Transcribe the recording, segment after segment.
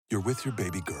You're with your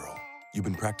baby girl. You've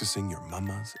been practicing your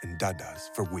mamas and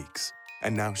dadas for weeks.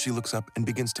 And now she looks up and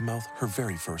begins to mouth her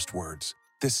very first words.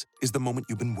 This is the moment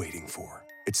you've been waiting for.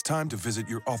 It's time to visit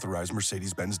your authorized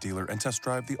Mercedes-Benz dealer and test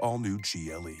drive the all-new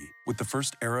GLE. With the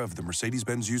first era of the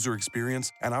Mercedes-Benz user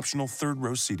experience and optional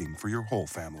third-row seating for your whole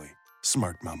family.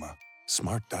 Smart mama.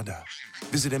 Smart dada.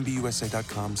 Visit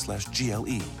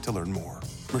MBUSA.com/GLE to learn more.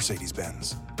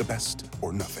 Mercedes-Benz. The best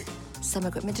or nothing. Some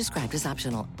equipment described as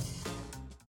optional.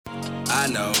 I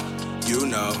know, you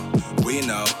know, we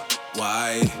know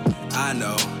why. I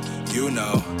know, you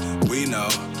know, we know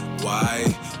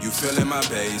why. You feeling my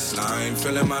baseline,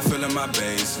 feeling my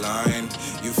baseline.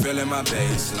 You feeling my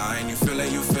baseline, you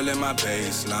feeling my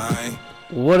baseline.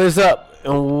 What is up,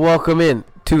 and welcome in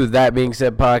to That Being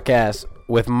Said podcast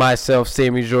with myself,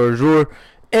 Sammy Georgiou,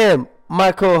 and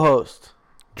my co-host,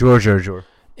 George.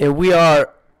 And we are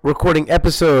recording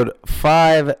episode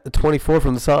 524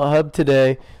 from the Salt Hub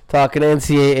today, talking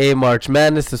NCAA March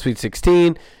Madness, the Sweet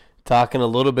 16, talking a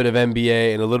little bit of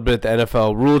NBA and a little bit of the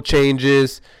NFL rule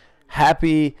changes.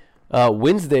 Happy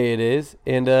Wednesday it is,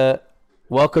 and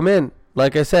welcome in.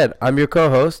 Like I said, I'm your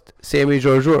co-host, Sammy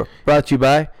Georgiou, brought to you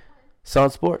by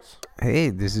Sound Sports.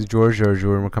 Hey, this is George, and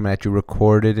we're coming at you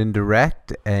recorded and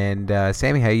direct. And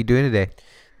Sammy, how you doing today?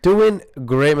 Doing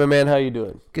great, my man. How you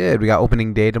doing? Good. We got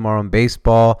opening day tomorrow in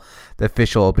baseball, the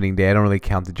official opening day. I don't really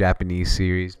count the Japanese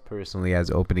series personally as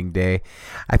opening day.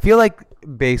 I feel like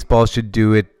baseball should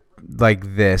do it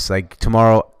like this. Like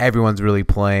tomorrow, everyone's really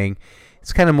playing.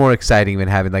 It's kind of more exciting than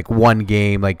having like one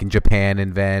game like in Japan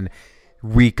and then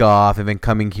week off and then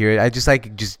coming here. I just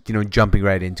like jumping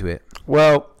right into it.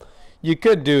 Well, you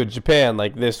could do Japan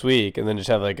like this week and then just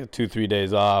have like a 2-3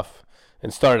 days off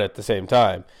and start at the same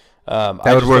time. That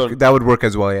would work. That would work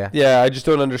as well. Yeah. Yeah, I just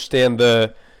don't understand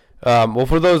the. Well,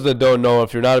 for those that don't know,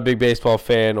 if you're not a big baseball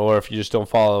fan or if you just don't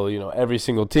follow, every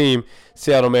single team,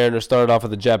 Seattle Mariners started off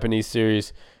with the Japanese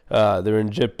series. They're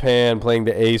in Japan playing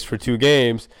the A's for 2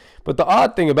 games. But the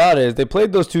odd thing about it is they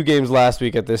played those 2 games last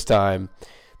week at this time.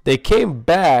 They came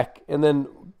back and then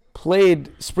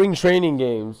played spring training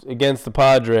games against the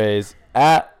Padres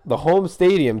at the home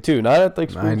stadium too, not at like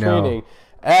spring training,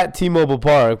 at T-Mobile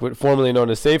Park, formerly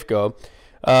known as Safeco.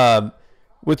 So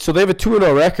they have a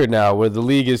 2-0 record now, where the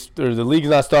league's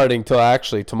not starting till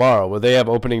actually tomorrow, where they have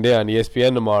opening day on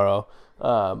ESPN tomorrow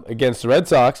against the Red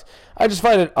Sox. I just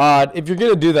find it odd if you're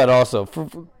gonna do that. Also,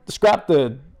 scrap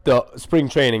the spring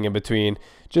training in between.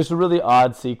 Just a really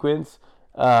odd sequence.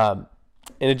 And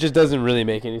it just doesn't really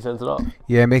make any sense at all.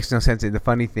 Yeah, it makes no sense. And the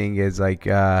funny thing is, like,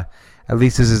 at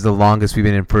least this is the longest we've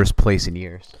been in first place in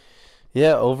years.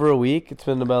 Yeah, over a week. It's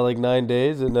been about like 9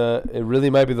 days, and it really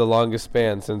might be the longest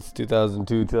span since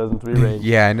 2002, 2003 range.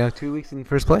 Yeah, I know. 2 weeks in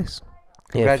first place.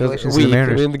 Congratulations to the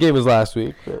Mariners. I mean, the game was last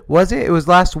week. Was it? It was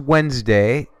last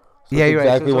Wednesday. So yeah, you're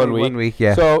exactly right. So 1 week.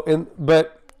 Yeah. So,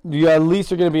 but you at least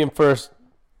are going to be in first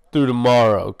through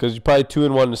tomorrow, because you're probably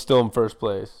 2-1 and still in first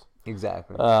place.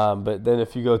 Exactly. But then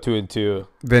if you go 2-2,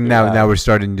 then now we're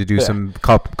starting to do some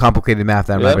complicated math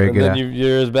that I'm not very good at. Then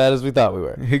you're as bad as we thought we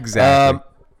were. Exactly.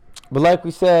 But like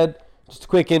we said, just a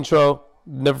quick intro.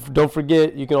 Don't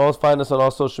forget, you can always find us on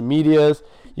all social medias.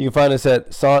 You can find us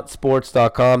at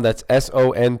SONTsports.com. That's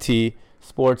SONT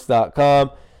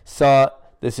sports.com. SONT.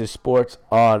 This is Sports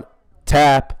on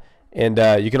Tap. And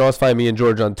you can always find me and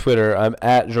George on Twitter. I'm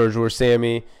at Georgiou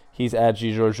Sammy. He's at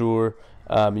G Georgiou.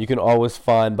 You can always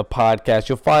find the podcast.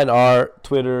 You'll find our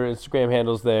Twitter, Instagram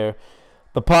handles there.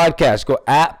 The podcast, go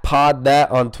at Pod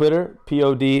That on Twitter,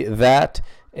 POD That,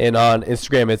 and on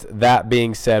Instagram it's That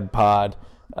Being Said Pod.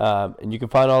 And you can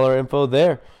find all our info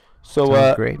there.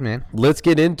 So great, man. Let's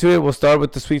get into it. We'll start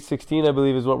with the Sweet 16, I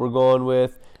believe, is what we're going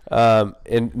with.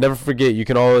 And never forget, you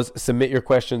can always submit your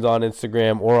questions on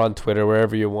Instagram or on Twitter,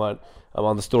 wherever you want. I'm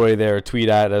on the story there. Tweet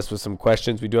at us with some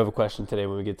questions. We do have a question today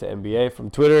when we get to NBA from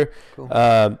Twitter. Cool.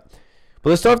 But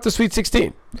let's start with the Sweet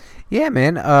 16. Yeah,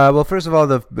 man. Well, first of all,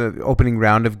 the opening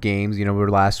round of games,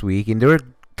 were last week, and they were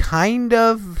kind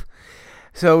of.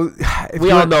 So we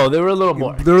all know they were a little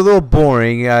boring. They were a little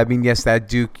boring. I mean, yes, that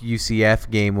Duke UCF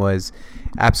game was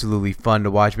absolutely fun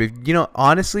to watch. But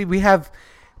honestly, we have.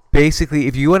 Basically,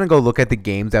 if you want to go look at the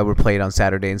games that were played on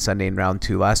Saturday and Sunday in round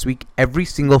 2 last week, every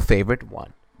single favorite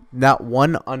won. Not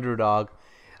one underdog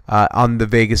on the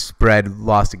Vegas spread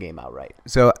lost a game outright.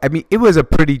 So, I mean, it was a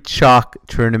pretty chalk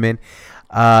tournament.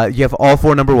 You have all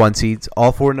 4 number 1 seeds,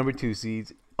 all 4 number 2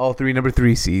 seeds, all 3 number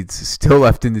 3 seeds still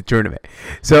left in the tournament.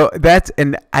 So,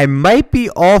 and I might be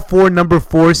all 4 number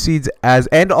 4 seeds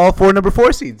and all 4 number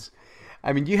 4 seeds.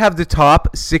 I mean, you have the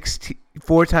top 16,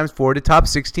 4 times 4, the top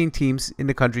 16 teams in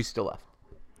the country still left.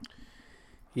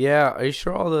 Yeah, are you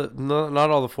sure not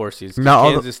all the 4 seeds? Not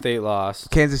all Kansas State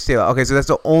lost. Kansas State. Okay, so that's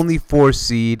the only 4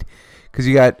 seed because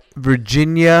you got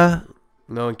Virginia.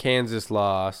 No, and Kansas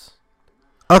lost.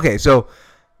 Okay, so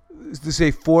to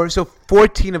say 4, so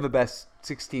 14 of the best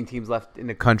 16 teams left in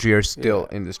the country are still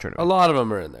in this A tournament. lot of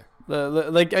them are in there.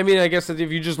 I guess that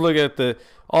if you just look at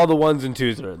all the 1s and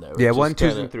 2s are in there. Yeah, 1,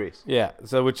 2s, and 3s. Yeah,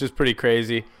 so which is pretty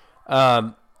crazy.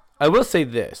 I will say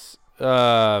this.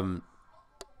 I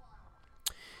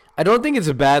don't think it's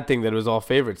a bad thing that it was all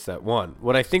favorites that won.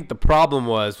 What I think the problem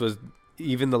was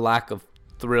even the lack of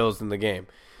thrills in the game.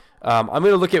 I'm going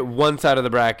to look at one side of the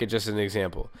bracket just as an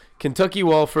example.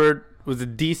 Kentucky-Wofford was a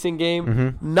decent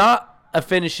game, not a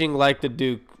finishing like the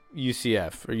Duke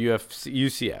UCF or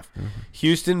UCF.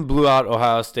 Houston blew out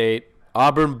Ohio State.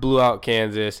 Auburn blew out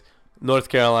Kansas. North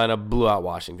Carolina blew out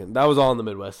Washington. That was all on the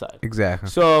Midwest side. Exactly.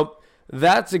 So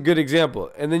that's a good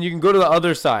example. And then you can go to the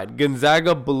other side.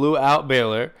 Gonzaga blew out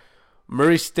Baylor.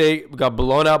 Murray State got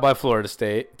blown out by Florida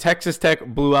State. Texas Tech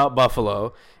blew out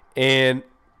Buffalo. And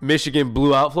Michigan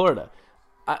blew out Florida.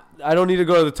 I don't need to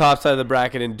go to the top side of the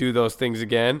bracket and do those things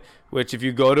again, which if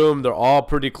you go to them, they're all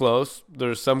pretty close.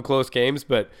 There's some close games,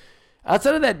 but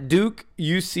outside of that Duke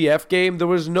UCF game, there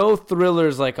was no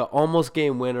thrillers like an almost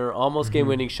game winner, almost game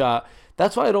winning shot.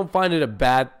 That's why I don't find it a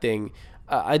bad thing.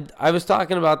 I was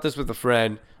talking about this with a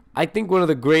friend. I think one of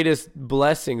the greatest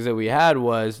blessings that we had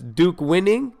was Duke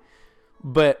winning,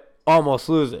 but almost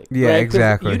losing. Yeah, right? 'Cause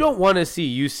exactly. You don't want to see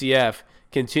UCF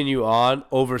continue on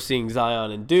overseeing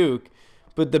Zion and Duke,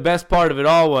 but the best part of it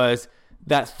all was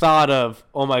that thought of,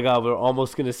 oh my God, we're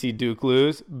almost going to see Duke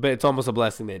lose, but it's almost a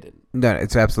blessing they didn't. No,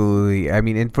 it's absolutely. I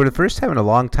mean, and for the first time in a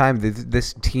long time,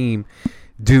 this team,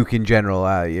 Duke in general,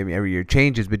 every year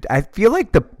changes, but I feel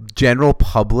like the general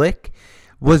public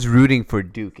was rooting for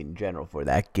Duke in general for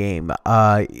that game.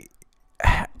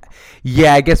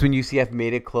 Yeah, I guess when UCF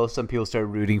made it close, some people started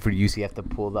rooting for UCF to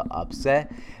pull the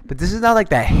upset. But this is not like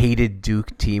that hated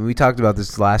Duke team. We talked about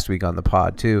this last week on the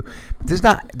pod too. But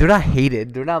they're not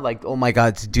hated. They're not like, oh my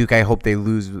God, it's Duke. I hope they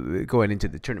lose going into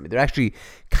the tournament. They're actually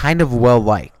kind of well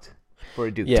liked for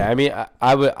a Duke team. Yeah, I mean,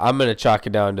 I'm going to chalk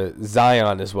it down to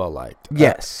Zion is well liked.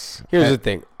 Yes. Here's the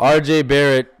thing. RJ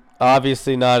Barrett,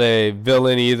 obviously not a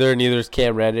villain either. Neither is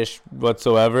Cam Reddish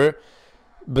whatsoever.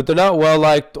 But they're not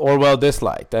well-liked or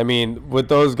well-disliked. I mean, with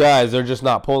those guys, they're just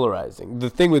not polarizing. The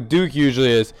thing with Duke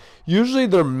usually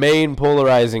their main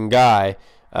polarizing guy,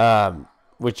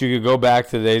 which you could go back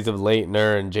to the days of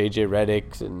Leitner and J.J.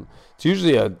 Redick, and it's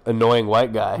usually an annoying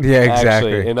white guy. Yeah,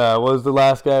 exactly. Actually. And what was the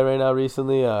last guy right now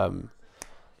recently?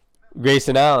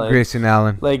 Grayson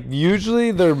Allen. Like,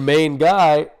 usually their main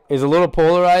guy is a little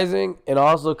polarizing and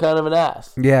also kind of an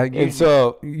ass. Yeah, and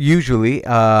so usually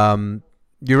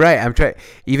you're right. I'm trying.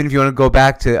 Even if you want to go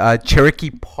back to Cherokee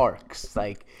Parks,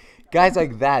 like guys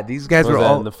like that. These guys were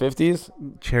all in the 50s.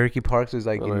 Cherokee Parks was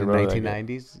like in the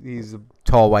 1990s. He's a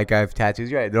tall white guy with tattoos.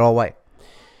 You're right. They're all white.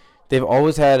 They've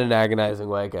always had an agonizing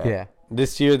white guy. Yeah.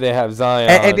 This year they have Zion.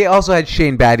 And they also had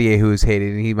Shane Battier, who was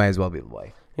hated, and he might as well be the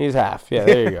white. He's half. Yeah,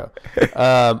 there you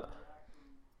go.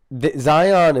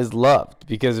 Zion is loved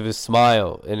because of his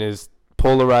smile and his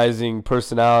polarizing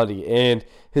personality and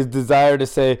his desire to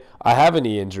say, I have a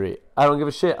knee injury. I don't give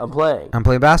a shit. I'm playing. I'm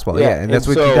playing basketball. Yeah, and that's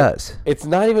what he does. It's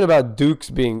not even about Duke's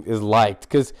is liked,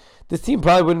 because this team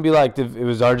probably wouldn't be liked if it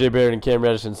was RJ Barrett and Cam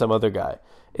Reddish and some other guy.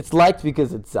 It's liked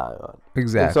because it's Zion.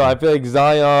 Exactly. And so I feel like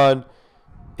Zion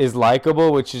is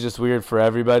likable, which is just weird for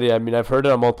everybody. I mean, I've heard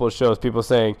it on multiple shows, people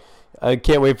saying, I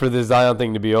can't wait for this Zion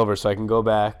thing to be over so I can go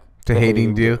back to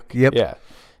hating Duke. Yep. Yeah.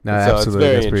 No, absolutely.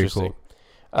 It's very that's interesting. Pretty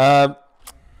cool.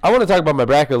 I want to talk about my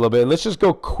bracket a little bit, and let's just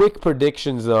go quick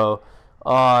predictions, though,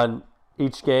 on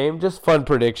each game. Just fun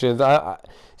predictions.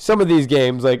 Some of these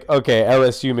games, like, okay,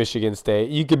 LSU, Michigan State,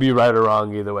 you could be right or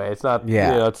wrong either way. It's not,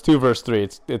 it's 2 versus 3.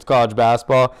 It's college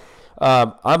basketball.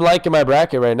 I'm liking my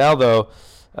bracket right now, though.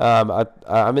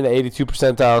 I'm in the 82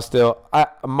 percentile still.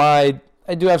 I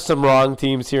do have some wrong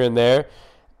teams here and there.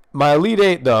 My Elite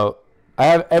Eight, though, I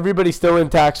have everybody still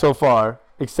intact so far,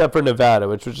 except for Nevada,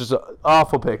 which was just an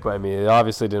awful pick by me. It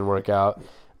obviously didn't work out.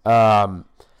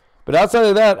 But outside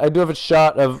of that, I do have a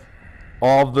shot of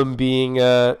all of them being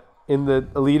in the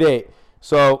Elite Eight.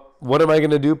 So what am I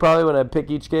going to do probably when I pick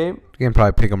each game? You can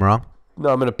probably pick them wrong. No,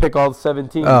 I'm going to pick all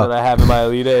 17 that I have in my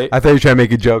Elite Eight. I thought you were trying to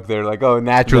make a joke there. Like,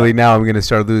 naturally now I'm going to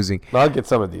start losing. I'll get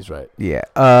some of these right. Yeah.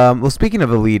 Well, speaking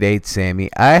of Elite Eight,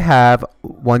 Sammy, I have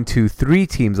 1, 2, 3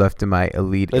 teams left in my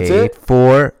Elite That's Eight. it?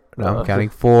 4. No, I'm counting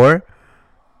 4,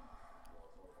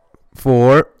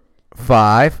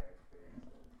 5.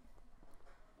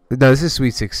 No, this is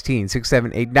Sweet 16. 6,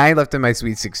 7, 8, 9 left in my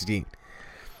Sweet 16.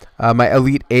 My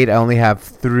Elite 8, I only have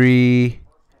 3.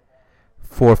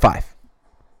 4, 5.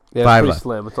 Yeah, 5 it's pretty left.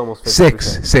 slim. It's almost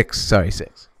 50%. 6. Sorry,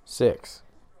 6. 6.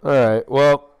 All right.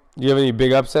 Well, do you have any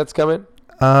big upsets coming?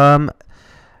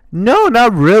 No,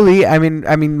 not really. I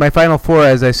mean, my final 4,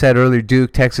 as I said earlier,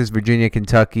 Duke, Texas, Virginia,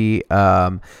 Kentucky.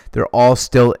 They're all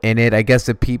still in it. I guess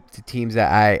the teams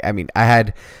that I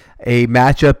had a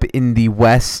matchup in the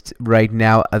West right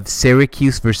now of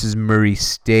Syracuse versus Murray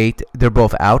State. They're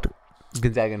both out.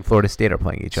 Gonzaga and Florida State are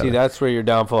playing each other. See, that's where your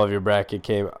downfall of your bracket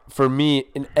came. For me,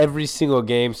 in every single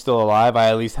game still alive, I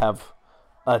at least have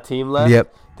a team left.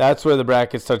 Yep. That's where the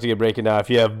brackets start to get breaking down. If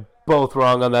you have both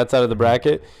wrong on that side of the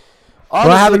bracket. Honestly,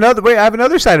 Well, I have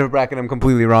another side of a bracket I'm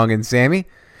completely wrong in, Sammy.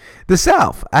 The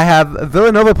South. I have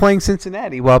Villanova playing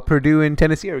Cincinnati while Purdue and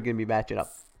Tennessee are going to be matching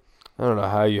up. I don't know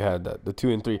how you had that, the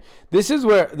 2 and 3. This is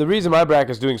where the reason my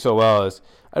bracket's doing so well is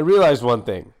I realized one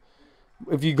thing.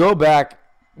 If you go back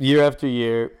year after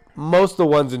year, most of the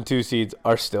 1s and 2 seeds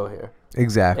are still here.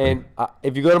 Exactly. And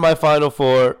if you go to my final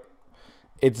 4,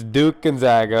 it's Duke,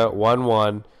 Gonzaga,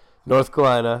 1-1, North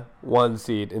Carolina, 1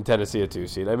 seed, and Tennessee, a 2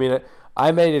 seed. I mean,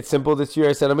 I made it simple this year.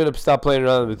 I said I'm going to stop playing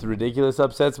around with ridiculous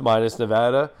upsets minus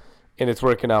Nevada, and it's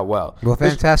working out well. Well,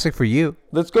 fantastic for you.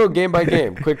 Let's go game by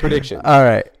game. Quick prediction. All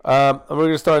right. We're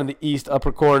going to start in the East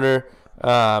upper corner.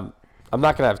 I'm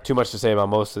not going to have too much to say about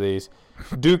most of these.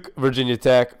 Duke, Virginia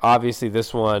Tech. Obviously,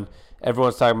 this one,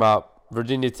 everyone's talking about.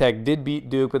 Virginia Tech did beat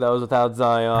Duke, but that was without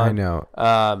Zion. I know.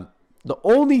 The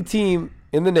only team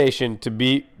in the nation to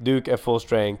beat Duke at full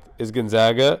strength is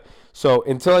Gonzaga. So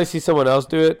until I see someone else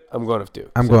do it, I'm going with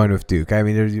Duke. I'm going with Duke. I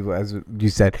mean, as you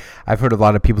said, I've heard a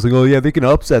lot of people saying, oh, yeah, they can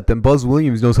upset them. Buzz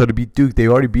Williams knows how to beat Duke. They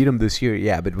already beat them this year.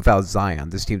 Yeah, but without Zion,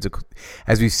 this team's,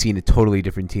 as we've seen, a totally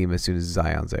different team as soon as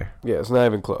Zion's there. Yeah, it's not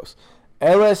even close.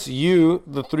 LSU,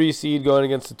 the 3 seed, going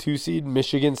against the 2 seed,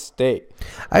 Michigan State.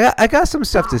 I got some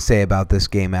stuff to say about this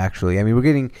game, actually. I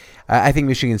mean, I think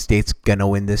Michigan State's going to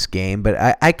win this game,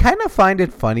 but I kind of find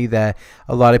it funny that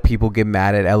a lot of people get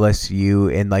mad at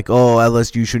LSU and like, oh,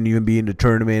 LSU shouldn't even be in the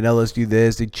tournament. LSU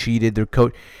this, they cheated.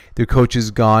 Their coach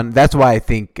is gone. That's why I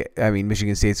think,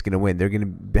 Michigan State's going to win. They're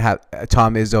going to have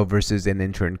Tom Izzo versus an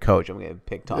intern coach. I'm going to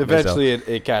pick Tom Eventually, Izzo.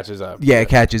 it catches up. Yeah, it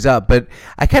catches up. But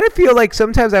I kind of feel like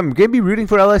sometimes I'm going to be rooting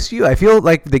for LSU. I feel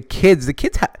like the kids,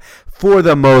 for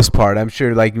the most part, I'm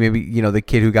sure like maybe, the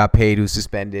kid who got paid, who's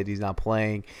suspended, he's not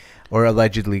playing or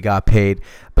allegedly got paid.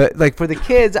 But like for the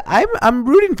kids, I'm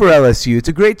rooting for LSU. It's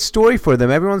a great story for them.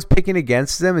 Everyone's picking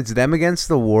against them. It's them against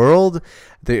the world.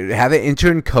 They have an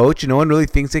intern coach. No one really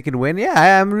thinks they can win.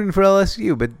 Yeah, I'm rooting for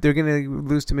LSU, but they're going to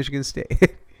lose to Michigan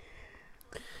State.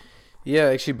 Yeah,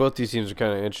 actually, both these teams are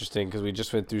kind of interesting because we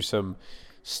just went through some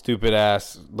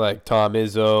stupid-ass, like Tom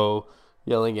Izzo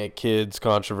yelling at kids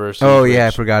controversy. Oh, yeah,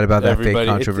 I forgot about that fake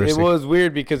controversy. It was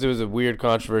weird because it was a weird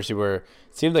controversy where it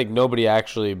seemed like nobody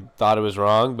actually thought it was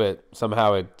wrong, but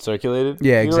somehow it circulated.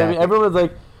 Yeah, you know exactly. What I mean? Everyone was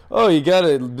like, oh, you got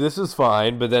it. This is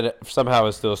fine, but then somehow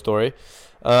it's still a story.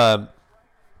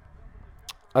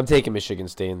 I'm taking Michigan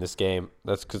State in this game.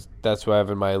 That's who I have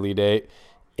in my Elite Eight.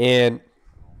 And,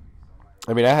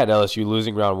 I had LSU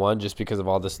losing round 1 just because of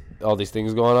all these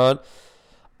things going on.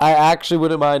 I actually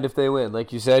wouldn't mind if they win,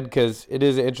 like you said, because it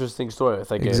is an interesting story with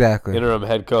like exactly. an interim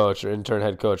head coach or intern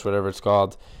head coach, whatever it's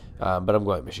called. But I'm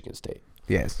going Michigan State.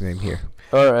 Yes, same here.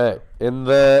 All right. In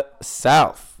the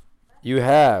South, you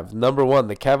have number 1,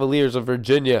 the Cavaliers of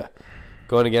Virginia,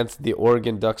 going against the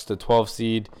Oregon Ducks, the 12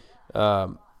 seed.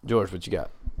 George, what you got?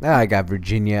 I got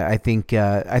Virginia. I think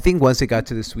once they got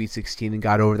to the Sweet 16 and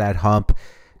got over that hump,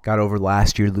 got over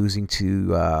last year losing to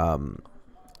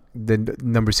the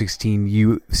number 16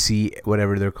 UC,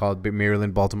 whatever they're called,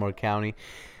 Maryland, Baltimore County,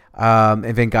 and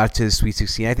then got to the Sweet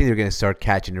 16. I think they're going to start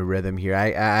catching a rhythm here.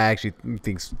 I actually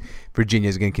think Virginia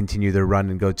is going to continue their run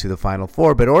and go to the Final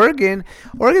Four. But Oregon's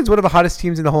one of the hottest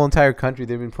teams in the whole entire country.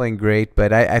 They've been playing great,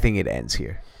 but I think it ends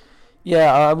here.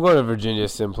 Yeah, I'm going to Virginia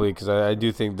simply because I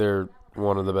do think they're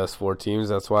one of the best 4 teams.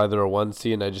 That's why they're a 1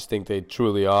 seed, and I just think they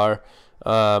truly are.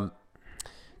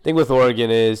 Thing with Oregon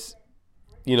is,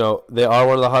 they are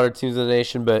one of the hotter teams in the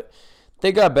nation, but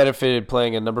they got benefited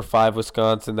playing a number 5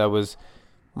 Wisconsin that was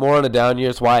more on a down year.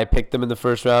 That's why I picked them in the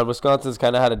first round. Wisconsin's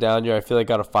kind of had a down year. I feel like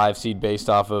got a 5 seed based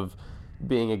off of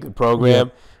being a good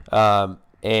program. Yeah.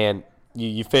 And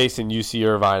you face in UC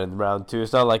Irvine in round 2.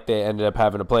 It's not like they ended up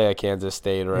having to play at Kansas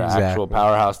State or an actual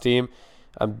powerhouse team.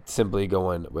 I'm simply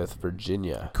going with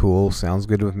Virginia. Cool. Sounds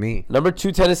good with me. Number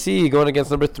 2, Tennessee, going against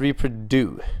number 3,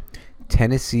 Purdue.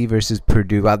 Tennessee versus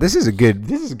Purdue. Wow, this is a good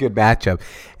matchup.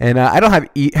 And I don't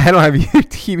have your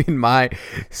team in my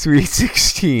Sweet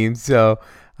 16, so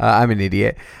I'm an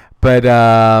idiot. But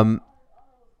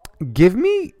give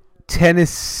me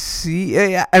Tennessee.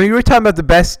 Yeah, I mean, we're talking about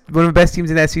one of the best teams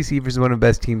in the SEC versus one of the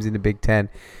best teams in the Big Ten.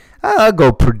 I'll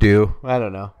go Purdue. I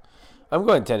don't know. I'm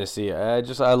going Tennessee. I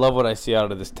love what I see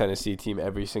out of this Tennessee team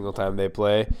every single time they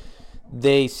play.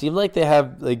 They seem like they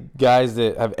have like guys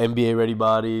that have NBA ready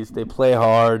bodies. They play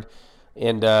hard,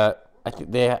 and I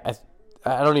think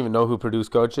I don't even know who Purdue's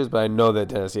coach is, but I know that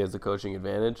Tennessee has the coaching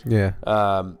advantage. Yeah.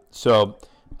 So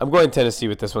I'm going Tennessee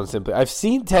with this one simply. I've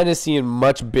seen Tennessee in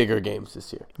much bigger games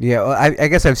this year. Yeah, well, I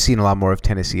guess I've seen a lot more of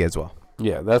Tennessee as well.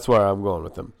 Yeah, that's where I'm going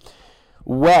with them.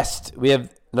 West, we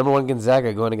have number 1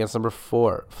 Gonzaga going against number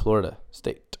 4 Florida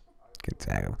State.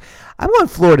 Gonzaga. I'm going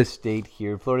Florida State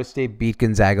here. Florida State beat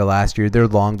Gonzaga last year. They're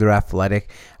long. They're athletic.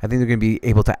 I think they're going to be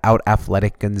able to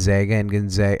out-athletic Gonzaga. And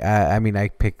Gonzaga, I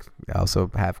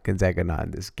also have Gonzaga not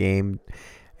in this game.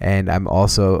 And I'm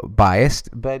also biased.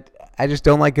 But I just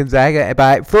don't like Gonzaga.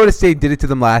 But Florida State did it to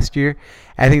them last year.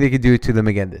 I think they could do it to them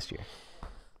again this year.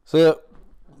 So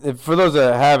for those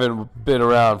that haven't been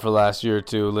around for the last year or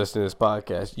two listening to this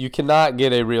podcast, you cannot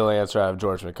get a real answer out of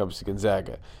George when it comes to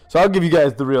Gonzaga. So I'll give you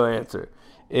guys the real answer.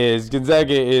 Is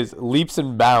Gonzaga is leaps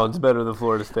and bounds better than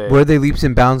Florida State. Were they leaps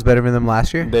and bounds better than them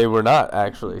last year? They were not,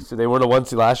 actually. So they weren't a 1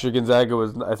 seed. Last year, Gonzaga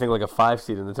was, I think, like a 5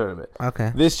 seed in the tournament.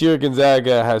 Okay. This year,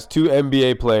 Gonzaga has 2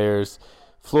 NBA players.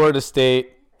 Florida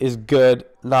State is good,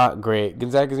 not great.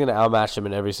 Gonzaga's going to outmatch them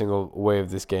in every single way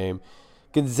of this game.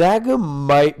 Gonzaga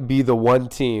might be the one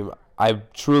team I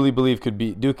truly believe could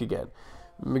beat Duke again.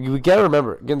 We got to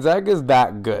remember, Gonzaga is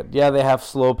that good. Yeah, they have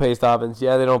slow-paced offense.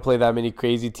 Yeah, they don't play that many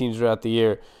crazy teams throughout the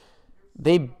year.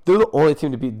 They're the only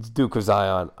team to beat Duke with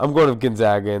Zion. I'm going with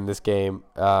Gonzaga in this game.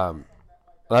 I'm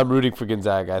rooting for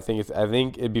Gonzaga. I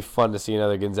think it'd be fun to see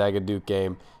another Gonzaga-Duke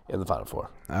game in the Final Four.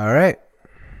 All right.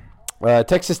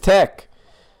 Texas Tech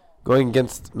going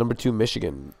against number 2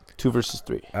 Michigan. 2 versus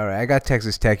 3. All right, I got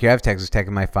Texas Tech here. I have Texas Tech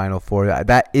in my Final Four.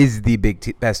 That is the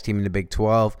best team in the Big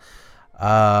 12.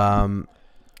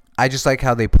 I just like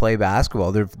how they play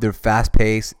basketball. They're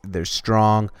fast-paced. They're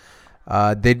strong.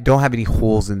 They don't have any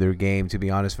holes in their game, to be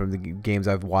honest, from the games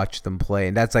I've watched them play.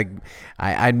 And that's like,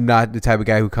 I'm not the type of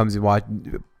guy who comes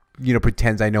and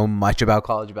pretends I know much about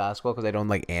college basketball because I don't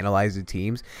like analyze the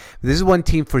teams. But this is one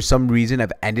team for some reason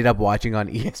I've ended up watching on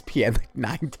ESPN like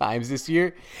 9 times this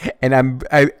year, and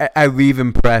I leave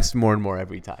impressed more and more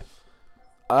every time.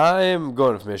 I am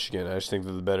going with Michigan. I just think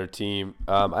they're the better team.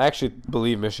 I actually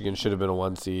believe Michigan should have been a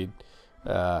 1 seed.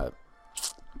 I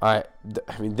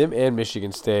mean, them and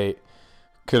Michigan State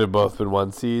could have both been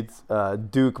 1 seeds.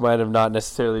 Duke might have not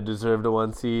necessarily deserved a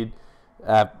 1 seed.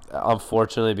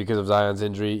 Unfortunately, because of Zion's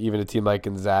injury, even a team like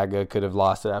Gonzaga could have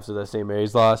lost it after that St.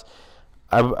 Mary's loss.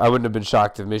 I wouldn't have been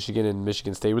shocked if Michigan and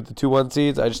Michigan State were the 2 1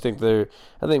 seeds. I just think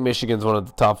Michigan's one of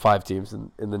the top 5 teams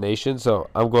in the nation, so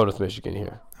I'm going with Michigan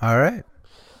here. All right.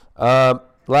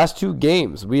 Last 2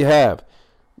 games we have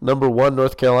number 1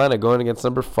 North Carolina going against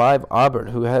number 5 Auburn,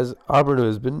 who has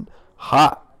been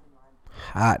hot.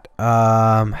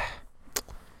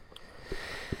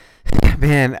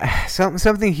 Man,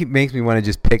 something makes me want to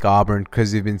just pick Auburn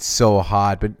because they've been so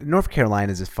hot. But North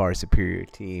Carolina is a far superior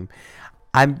team.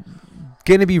 I'm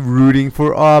going to be rooting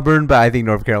for Auburn, but I think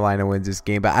North Carolina wins this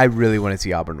game. But I really want to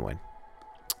see Auburn win.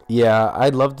 Yeah,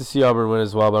 I'd love to see Auburn win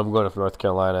as well, but I'm going with North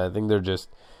Carolina. I think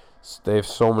they have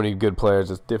so many good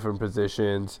players at different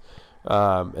positions.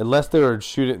 Unless they were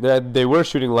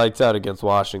shooting lights out against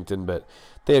Washington, but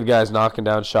they had guys knocking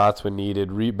down shots when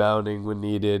needed, rebounding when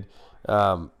needed.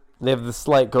 They have the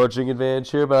slight coaching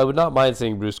advantage here, but I would not mind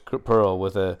seeing Bruce Pearl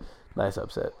with a nice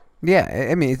upset. Yeah,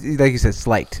 I mean, like you said,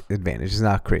 slight advantage. It's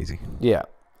not crazy. Yeah.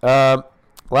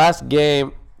 Last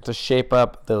game to shape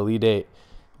up the Elite Eight.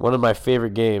 One of my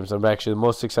favorite games, I'm actually the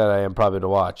most excited I am probably to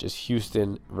watch, is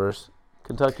Houston versus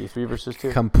Kentucky, 3 versus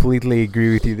 2. Completely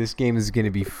agree with you. This game is going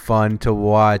to be fun to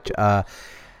watch. I'm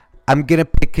going to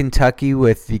pick Kentucky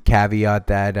with the caveat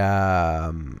that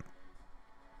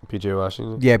P.J.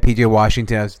 Washington? Yeah, P.J.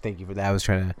 Washington. Thank you for that. I was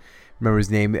trying to remember his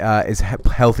name. Is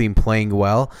healthy and playing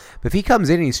well. But if he comes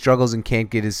in and he struggles and can't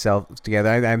get himself together,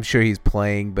 I'm sure he's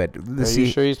playing. But Are you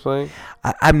sure he's playing?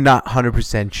 I'm not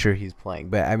 100% sure he's playing.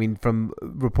 But, I mean, from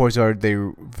reports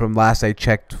from last I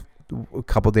checked a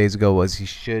couple days ago was he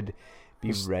should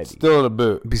be ready. Still in a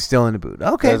boot. Be still in a boot.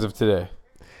 Okay. As of today.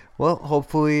 Well,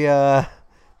 hopefully that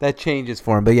changes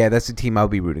for him. But, yeah, that's the team I'll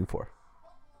be rooting for.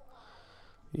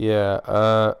 Yeah,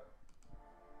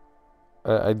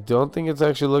 I don't think it's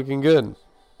actually looking good.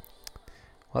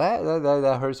 Well,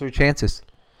 that hurts their chances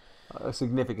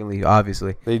significantly,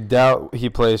 obviously. They doubt he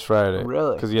plays Friday.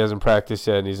 Really? Because he hasn't practiced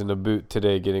yet, and he's in a boot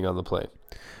today getting on the plane.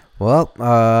 Well,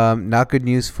 not good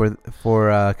news for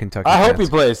Kentucky. I hope he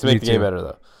plays to make the game better,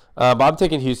 though. But I'm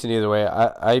taking Houston either way.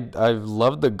 I've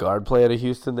loved the guard play out of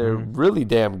Houston. They're really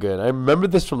damn good. I remember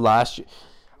this from last year.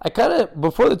 I kind of,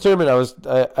 before the tournament,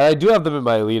 I do have them in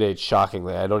my Elite Eight,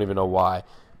 shockingly. I don't even know why.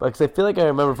 But because I feel like I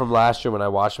remember from last year when I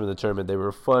watched them in the tournament, they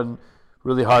were fun,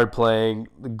 really hard playing,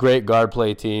 great guard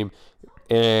play team.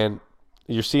 And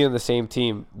you're seeing the same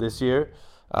team this year.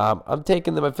 I'm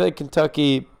taking them. I feel like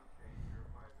Kentucky,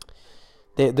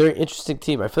 they're an interesting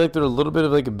team. I feel like they're a little bit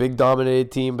of like a big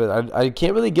dominated team, but I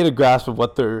can't really get a grasp of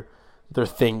what their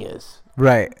thing is.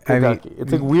 Right. Kentucky. I mean,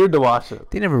 it's like weird to watch them.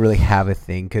 They never really have a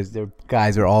thing because their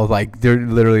guys are all like, they're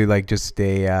literally like just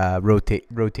a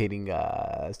rotating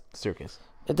circus.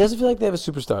 It doesn't feel like they have a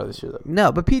superstar this year, though.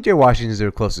 No, but PJ Washington is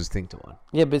their closest thing to one.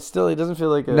 Yeah, but still, he doesn't feel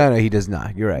like a... No, he does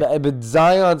not. You're right. But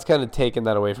Zion's kind of taken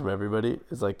that away from everybody.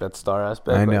 It's like that star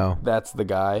aspect. I like, know. That's the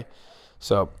guy.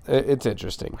 So, it's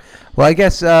interesting. Well, I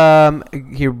guess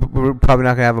here we're probably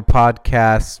not going to have a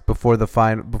podcast before the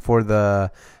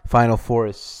Final Four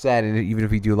is set, and even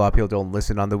if we do, a lot of people don't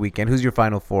listen on the weekend. Who's your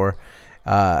Final Four?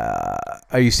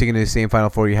 Are you sticking to the same Final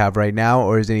Four you have right now,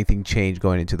 or has anything changed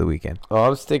going into the weekend? Oh,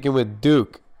 I'm sticking with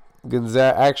Duke.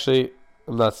 Gonzaga. Actually,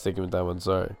 I'm not sticking with that one.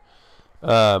 Sorry.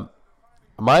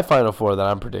 My Final Four that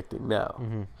I'm predicting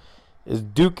now is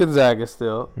Duke Gonzaga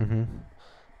still. Mm-hmm.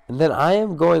 And then I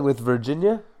am going with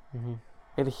Virginia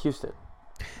and Houston.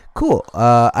 Cool.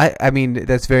 I mean,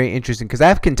 that's very interesting because I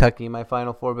have Kentucky in my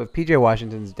Final Four, but PJ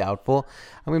Washington's doubtful.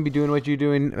 I'm going to be doing what you're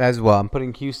doing as well. I'm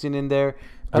putting Houston in there.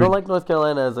 I don't like North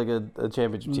Carolina as like a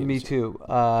championship team. Me too.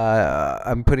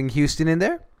 I'm putting Houston in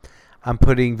there. I'm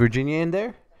putting Virginia in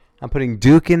there. I'm putting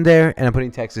Duke in there, and I'm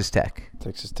putting Texas Tech.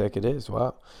 Texas Tech it is.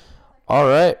 Wow. All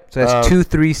right. So that's 2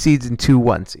 3 seeds and 2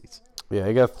 1 seeds. Yeah,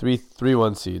 I got 3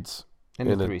 1 seeds.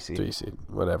 And a 3 seed. 3 seed.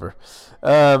 Whatever.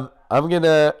 I'm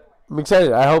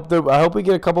excited. I hope we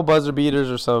get a couple buzzer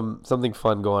beaters or something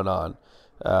fun going on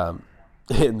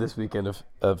in this weekend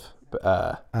of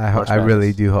I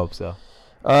really do hope so.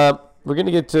 We're going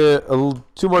to get to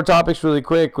 2 more topics really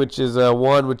quick, which is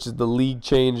which is the league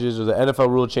changes or the NFL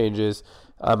rule changes.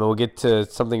 And we'll get to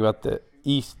something about the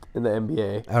East in the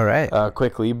NBA. All right.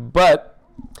 Quickly. But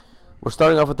we're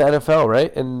starting off with the NFL,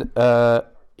 right? And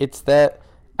it's that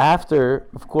after,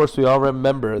 of course, we all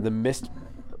remember the missed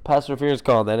pass interference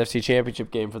call in the NFC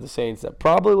Championship game for the Saints that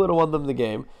probably would have won them the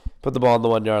game, put the ball on the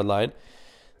 1-yard line.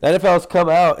 The NFL has come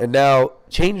out and now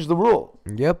changed the rule.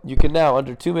 Yep. You can now,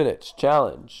 under 2 minutes,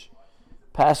 challenge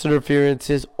pass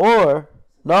interferences or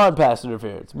non-pass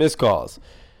interference, missed calls.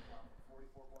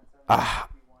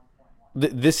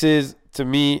 This is, to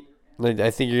me, I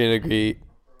think you're going to agree,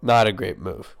 not a great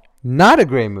move. Not a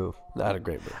great move. Not a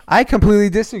great move. I completely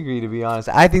disagree, to be honest.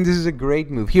 I think this is a great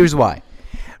move. Here's why.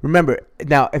 Remember,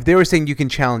 now, if they were saying you can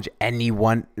challenge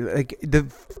anyone, like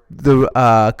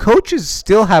the coaches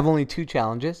still have only 2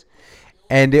 challenges,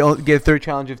 and they only get a 3rd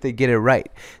challenge if they get it right.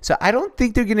 So I don't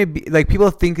think they're going to be, like,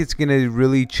 people think it's going to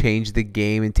really change the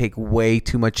game and take way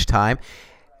too much time.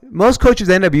 Most coaches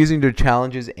end up using their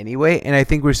challenges anyway, and I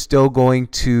think we're still going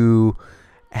to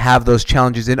have those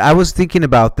challenges. And I was thinking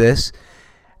about this.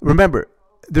 Remember,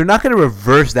 they're not going to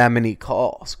reverse that many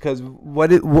calls because what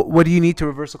do you need to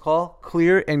reverse a call?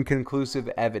 Clear and conclusive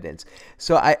evidence.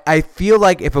 So I feel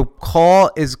like if a call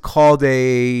is called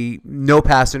a no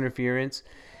pass interference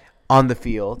on the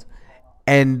field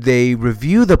and they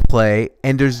review the play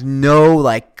and there's no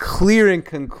like clear and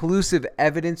conclusive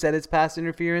evidence that it's pass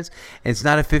interference and it's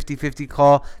not a 50-50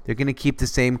 call, they're going to keep the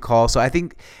same call. So I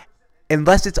think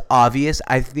unless it's obvious,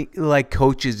 I think like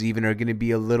coaches even are going to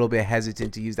be a little bit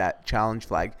hesitant to use that challenge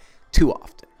flag too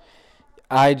often.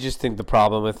 I just think the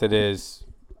problem with it is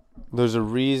there's a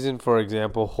reason, for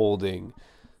example, holding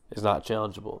is not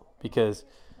challengeable because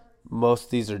most of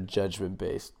these are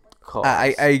judgment-based calls.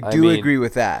 I do agree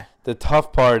with that. The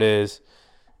tough part is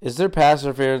there pass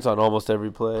interference on almost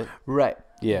every play? Right.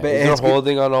 Yeah. Is there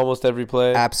holding on almost every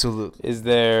play? Absolutely. Is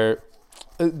there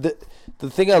the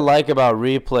thing I like about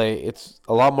replay, it's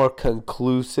a lot more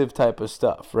conclusive type of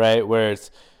stuff, right? Where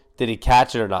it's, did he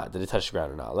catch it or not? Did he touch the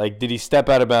ground or not? Like, did he step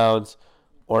out of bounds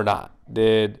or not?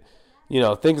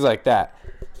 Things like that.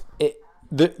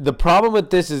 The problem with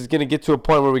this is going to get to a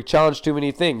point where we challenge too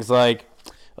many things, like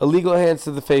illegal hands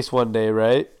to the face one day,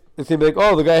 right? It's going to be like,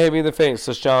 oh, the guy hit me in the face,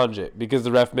 let's challenge it because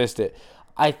the ref missed it.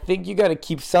 I think you got to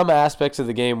keep some aspects of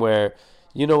the game where,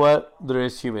 you know what, there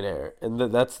is human error, and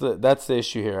that's the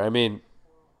issue here. I mean,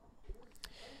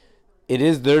 it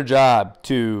is their job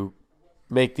to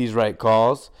make these right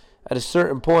calls. At a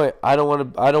certain point, I don't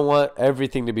want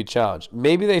everything to be challenged.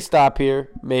 Maybe they stop here,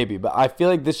 maybe, but I feel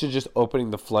like this is just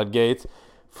opening the floodgates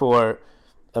for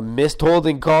a missed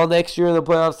holding call next year in the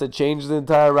playoffs that changes the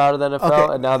entire route of the NFL,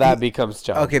 Okay. and now that becomes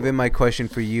challenging. Okay, then my question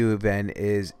for you then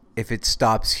is, if it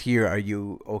stops here, are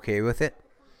you okay with it?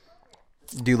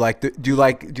 Do you like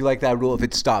that rule if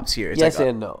it stops here? It's yes like,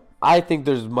 and no. I think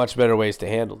there's much better ways to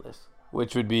handle this,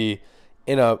 which would be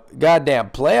in a goddamn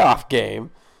playoff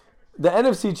game, the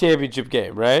NFC Championship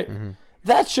game, right? Mm-hmm.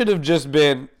 That should have just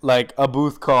been like a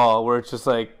booth call where it's just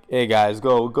like, hey guys,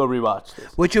 go rewatch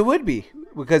this. which it would be,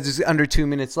 because it's under 2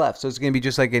 minutes left. So it's going to be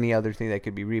just like any other thing that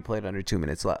could be replayed under 2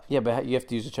 minutes left. Yeah, but you have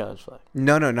to use a challenge flag.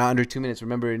 No, not under 2 minutes.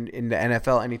 Remember, in the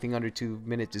NFL, anything under 2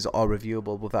 minutes is all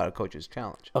reviewable without a coach's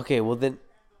challenge. Okay, well then,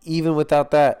 even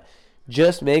without that,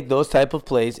 just make those type of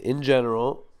plays in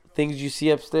general things you see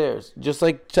upstairs. Just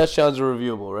like touchdowns are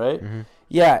reviewable, right? Mm-hmm.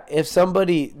 Yeah, if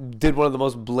somebody did one of the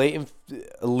most blatant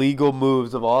illegal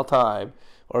moves of all time,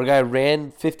 or a guy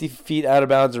ran 50 feet out of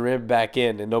bounds and ran back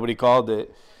in and nobody called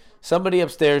it, somebody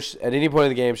upstairs at any point in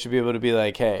the game should be able to be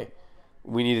like, hey,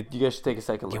 you guys should take a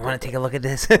second look. You want to take a look at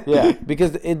this? Yeah,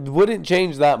 because it wouldn't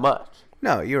change that much.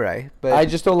 No, you're right. But I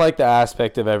just don't like the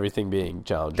aspect of everything being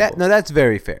challengeable. that's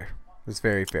very fair. That's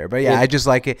very fair. But yeah, I just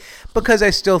like it because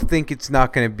I still think it's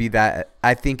not going to be that.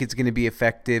 I think it's going to be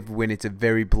effective when it's a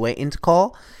very blatant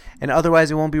call, and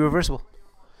otherwise it won't be reversible.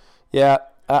 Yeah,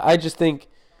 I just think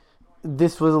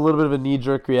this was a little bit of a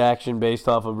knee-jerk reaction based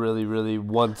off a really, really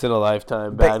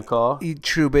once-in-a-lifetime bad call.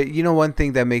 True, but you know one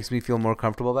thing that makes me feel more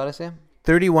comfortable about it, Sam?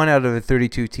 31 out of the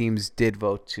 32 teams did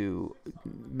vote to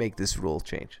make this rule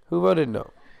change. Who voted no?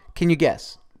 Can you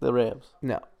guess? The Rams.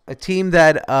 No. A team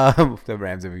that the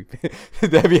Rams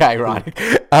that'd be ironic.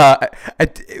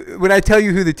 When I tell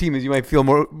you who the team is, you might feel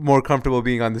more comfortable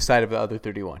being on the side of the other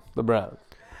 31. The Browns.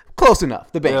 Close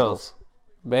enough. The Bengals. Bills.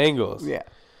 Bengals. Yeah.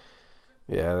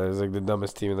 Yeah, that was like the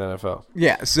dumbest team in the NFL.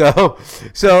 Yeah. So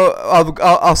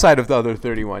I'll side with the other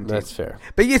 31 teams. That's fair.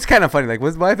 But it's kind of funny. Like,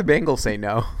 why did the Bengals say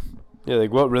no? Yeah,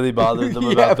 like what really bothered them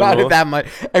Yeah, about the rule? it that much.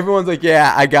 Everyone's like,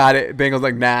 yeah, I got it. Bengals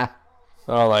like, nah,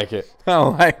 I don't like it. I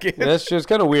don't like it. That's just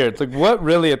kind of weird. It's like, what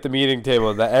really at the meeting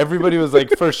table that everybody was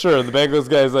like, for sure. The Bengals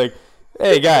guy's like,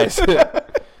 hey, guys,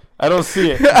 I don't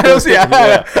see it. I don't see.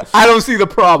 Yeah. I don't see the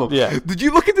problem. Yeah. Did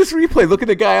you look at this replay? Look at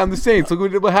the guy on the Saints.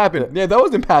 Look what happened. Yeah, that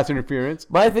wasn't pass interference.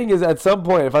 My thing is, at some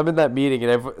point, if I'm in that meeting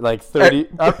and like 30,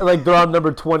 like they're on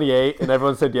number 28, and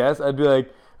everyone said yes, I'd be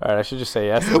like, all right, I should just say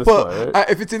yes at this point. Right?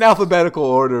 If it's in alphabetical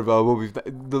order, we'll be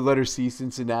the letter C,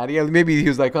 Cincinnati. Maybe he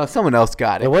was like, oh, someone else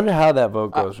got it. I wonder how that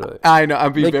vote goes, really. I know.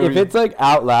 I'm being like, very. if it's like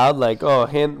out loud, like, oh,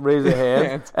 raise a hand,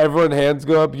 Hands. everyone hands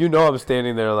go up. You know, I'm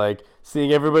standing there like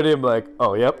seeing everybody. I'm like,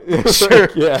 oh, yep, Sure.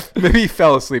 yeah. Maybe he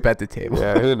fell asleep at the table.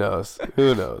 Yeah, who knows?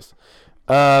 Who knows?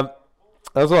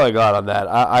 That's all I got on that.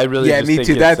 I really Yeah, just me think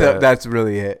too. it's, That's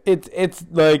really it. It's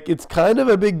like it's kind of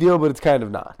a big deal, but it's kind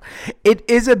of not. It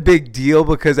is a big deal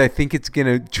because I think it's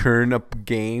gonna turn up a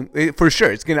game for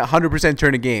sure. It's gonna 100%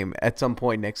 turn a game at some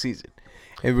point next season,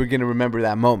 and we're gonna remember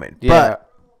that moment. Yeah,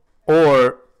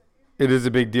 or it is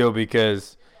a big deal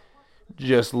because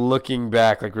just looking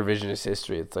back, like revisionist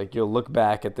history, it's like you'll look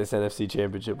back at this NFC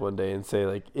Championship one day and say,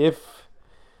 like, if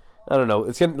I don't know,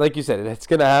 it's gonna, like you said, it's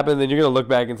gonna happen. Then you're gonna look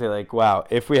back and say, like, wow,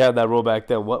 if we had that rule back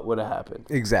then, what would have happened?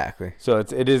 Exactly. So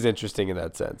it is interesting in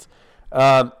that sense.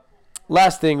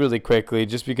 Last thing, really quickly,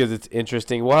 just because it's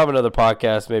interesting, we'll have another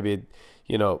podcast, maybe,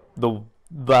 the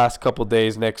last couple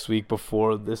days next week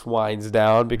before this winds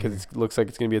down, because it looks like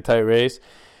it's gonna be a tight race.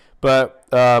 But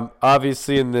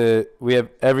obviously, we have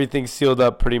everything sealed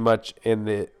up pretty much in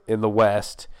the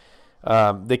West.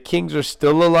 The Kings are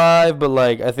still alive, but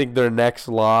like I think their next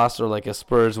loss or like a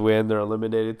Spurs win, they're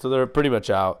eliminated, so they're pretty much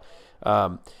out.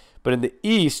 But in the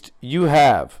East, you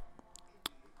have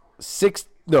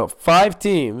 5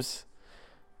 teams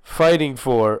fighting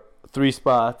for 3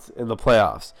 spots in the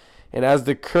playoffs. And as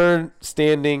the current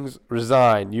standings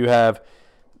resign, you have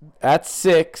at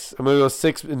 6. I'm gonna go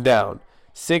 6 and down.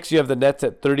 6, you have the Nets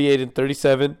at 38 and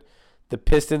 37, the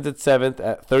Pistons at 7th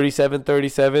at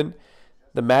 37-37.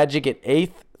 The Magic at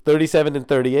 8th, 37 and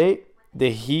 38.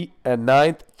 The Heat at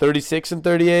 9th, 36 and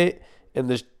 38. And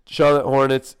the Charlotte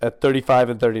Hornets at 35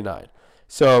 and 39.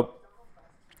 So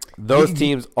those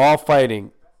teams all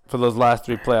fighting for those last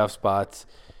 3 playoff spots.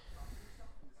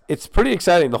 It's pretty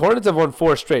exciting. The Hornets have won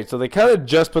 4 straight, so they kind of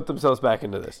just put themselves back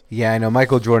into this. Yeah, I know.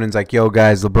 Michael Jordan's like, yo,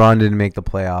 guys, LeBron didn't make the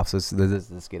playoffs. Let's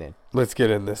get in. Let's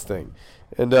get in this thing.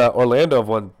 And Orlando have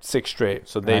won 6 straight,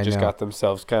 so they just got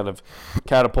themselves kind of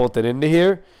catapulted into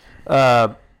here.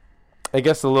 I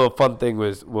guess the little fun thing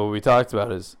was what we talked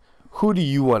about is who do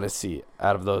you want to see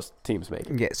out of those teams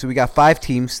making? Yeah, so we got 5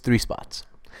 teams, 3 spots.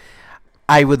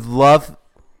 I would love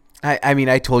 –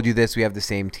 I told you this. We have the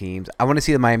same teams. I want to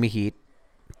see the Miami Heat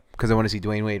because I want to see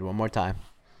Dwayne Wade one more time.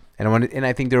 And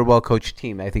I think they're a well-coached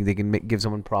team. I think they can give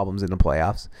someone problems in the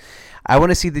playoffs. I want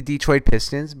to see the Detroit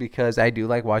Pistons because I do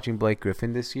like watching Blake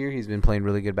Griffin this year. He's been playing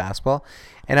really good basketball.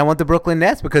 And I want the Brooklyn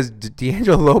Nets because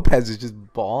D'Angelo Lopez is just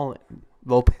balling.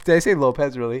 Did I say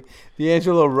Lopez, really? Who's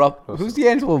D'Angelo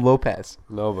Lopez?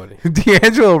 Nobody.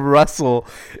 D'Angelo Russell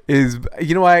is,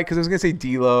 you know why? Because I was going to say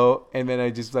D'Lo, and then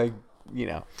I just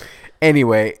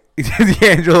Anyway,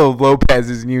 D'Angelo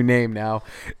Lopez's new name now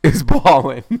is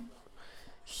balling.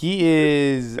 He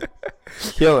is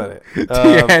killing it.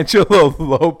 D'Angelo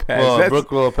Lopez. Well,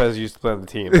 Brooke Lopez used to play on the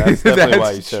team. That's definitely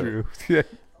why you said true. it.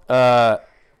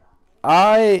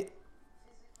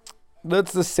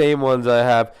 That's the same ones I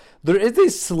have. There is a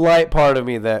slight part of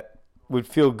me that would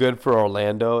feel good for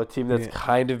Orlando, a team that's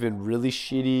kind of been really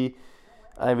shitty.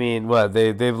 I mean,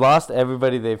 they've lost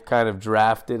everybody they've kind of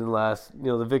drafted in the last,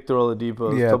 the Victor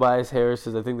Oladipo, Tobias Harris.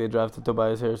 I think they drafted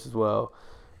Tobias Harris as well.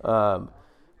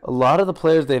 A lot of the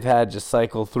players they've had just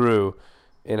cycle through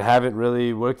and haven't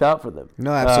really worked out for them.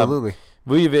 No, absolutely.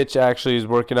 Vujovic actually is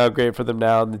working out great for them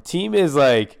now. And the team is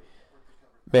name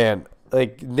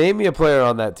me a player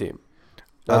on that team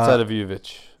outside of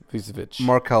Vujovic.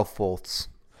 Markelle Fultz.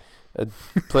 A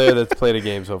player that's played a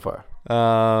game so far.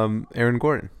 Aaron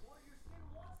Gordon.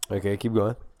 Okay, keep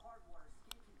going.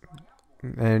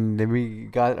 And then we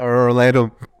got our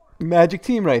Orlando Magic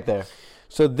team right there.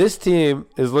 So this team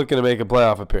is looking to make a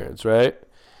playoff appearance, right?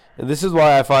 And this is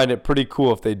why I find it pretty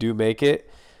cool if they do make it.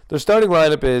 Their starting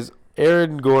lineup is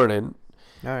Aaron Gordon,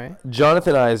 all right,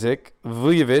 Jonathan Isaac,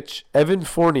 Vujovic, Evan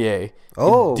Fournier,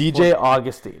 and DJ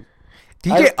Augustine.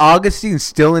 Augustine's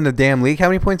still in the damn league. How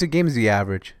many points a game does he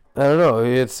average? I don't know.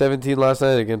 He had 17 last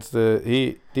night against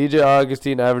DJ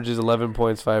Augustine averages 11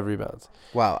 points, 5 rebounds.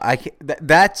 Wow,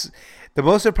 that's the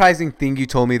most surprising thing you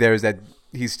told me there is that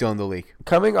he's still in the league.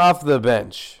 Coming off the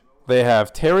bench, they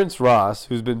have Terrence Ross,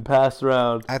 who's been passed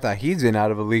around. I thought he's been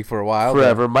out of the league for a while.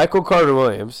 Forever. Michael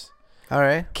Carter-Williams. All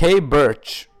right. Kay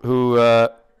Birch, who,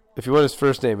 if you want his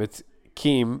first name, it's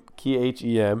Keem,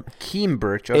 K-H-E-M. Keem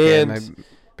Birch. Okay, and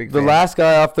the last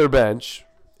guy off their bench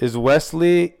is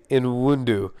Wesley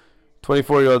Nwundu,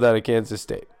 24-year-old out of Kansas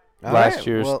State. Last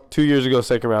year's, 2 years ago,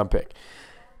 second-round pick.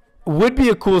 Would be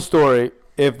a cool story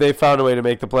if they found a way to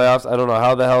make the playoffs. I don't know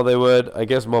how the hell they would. I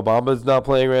guess Mo Bamba's not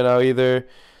playing right now either.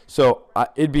 So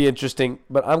it'd be interesting.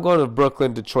 But I'm going to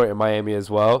Brooklyn, Detroit, and Miami as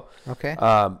well. Okay.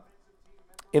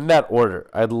 In that order,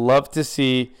 I'd love to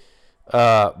see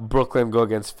Brooklyn go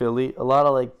against Philly. A lot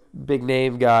of big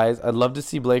name guys. I'd love to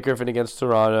see Blake Griffin against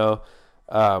Toronto.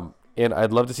 And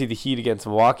I'd love to see the Heat against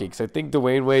Milwaukee because I think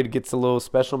Dwayne Wade gets a little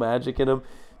special magic in him.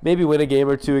 Maybe win a game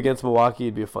or two against Milwaukee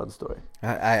would be a fun story.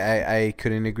 I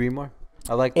couldn't agree more.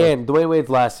 I like that. And Dwayne Wade's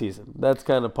last season. That's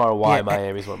kind of part of why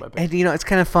Miami's one of my picks. And, it's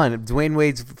kind of fun. Dwayne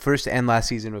Wade's first and last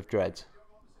season with dreads.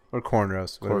 Or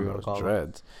cornrows.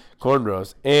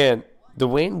 Cornrows. And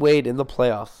Dwayne Wade in the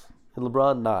playoffs and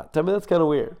LeBron not. Tell me that's kind of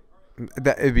weird.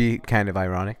 It'd be kind of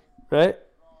ironic. Right?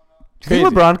 Do you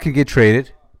think LeBron could get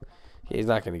traded? He's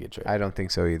not going to get traded. I don't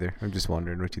think so either. I'm just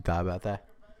wondering what you thought about that.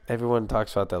 Everyone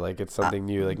talks about that like it's something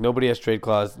new. Like nobody has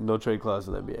no trade clause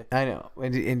in the NBA. I know.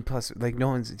 And plus,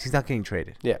 he's not getting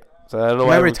traded. Yeah. So I don't know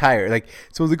why. He might retire.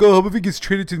 Someone's like, oh, how about if he gets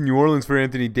traded to New Orleans for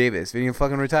Anthony Davis? Then he'll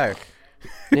fucking retire.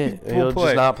 Yeah. He'll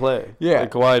just not play. Yeah.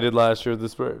 Like Kawhi did last year with the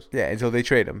Spurs. Yeah, until they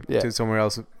trade him to somewhere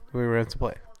else where we have to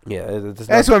play. Yeah. I just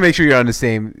want to make sure you're on the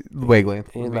same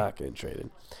wavelength. He's not getting traded.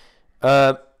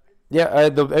 The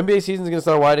NBA season's going to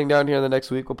start winding down here in the next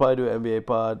week. We'll probably do an NBA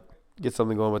pod, get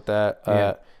something going with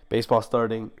that. Baseball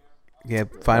starting. Yeah,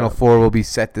 Final Four will be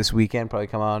set this weekend. Probably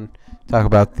come on, talk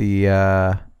about the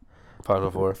Final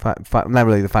Four. Not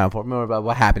really the Final Four. More about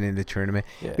what happened in the tournament.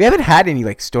 Yeah. We haven't had any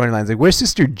storylines. Where's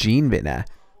Sister Jean been at?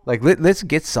 Let's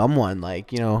get someone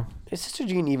Sister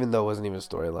Jean, even though it wasn't even a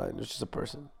storyline, it's just a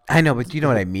person. I know, but you know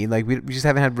what I mean. We just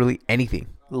haven't had really anything.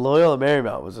 Loyola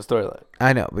Marymount was a storyline.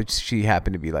 I know, but she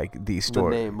happened to be the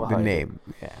story. The name.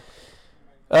 Yeah.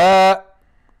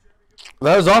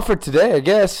 That was all for today, I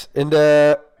guess. And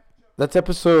that's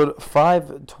episode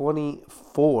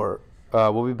 524.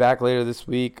 We'll be back later this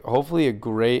week. Hopefully a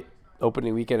great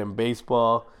opening weekend in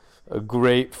baseball. A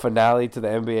great finale to the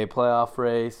NBA playoff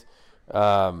race.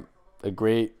 A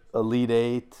great Elite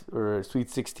 8 or Sweet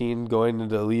 16 going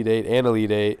into Elite 8 and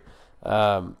Elite 8.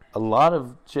 A lot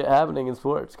of shit happening in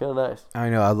sports. Kind of nice. I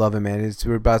know. I love it, man.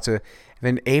 We're about to –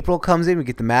 when April comes in, we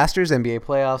get the Masters, NBA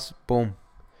playoffs. Boom.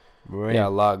 Yeah, a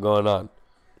lot going on.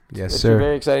 Yes, it's sir. a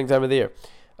very exciting time of the year.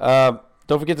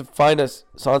 Don't forget to find us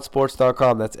on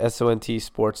sports.com. That's SONT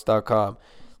sports.com.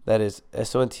 That is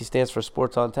SONT stands for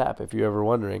Sports on Tap, if you're ever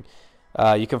wondering.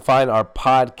 You can find our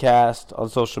podcast on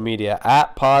social media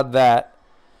at PodThat.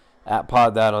 at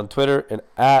Pod That on Twitter, and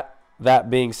at That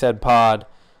Being Said Pod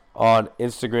on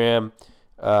Instagram.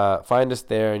 Find us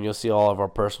there, and you'll see all of our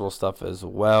personal stuff as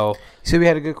well. So we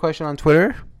had a good question on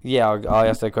Twitter? Yeah, I'll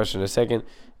ask that question in a second.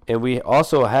 And we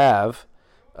also have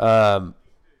our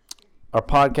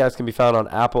podcast can be found on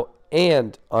Apple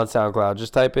and on SoundCloud.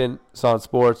 Just type in Son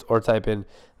Sports or type in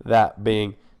That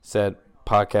Being Said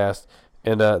Podcast.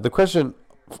 And the question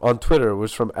on Twitter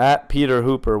was from at Peter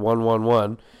Hooper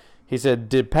 111. He said,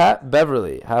 did Pat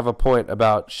Beverly have a point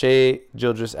about Shea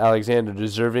Gilgeous-Alexander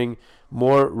deserving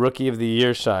more Rookie of the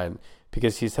Year shine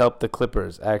because he's helped the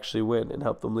Clippers actually win and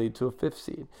help them lead to a 5th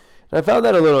seed? And I found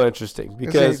that a little interesting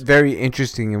because it's a very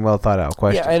interesting and well thought out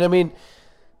question. Yeah, and I mean,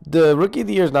 the Rookie of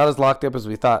the Year is not as locked up as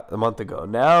we thought a month ago.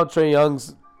 Now Trae Young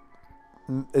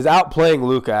is outplaying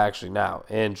Luka actually now,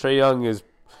 and Trae Young is,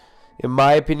 in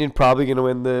my opinion, probably going to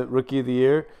win the Rookie of the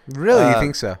Year. Really, you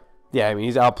think so? Yeah, I mean,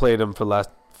 he's outplayed him for the last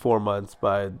 4 months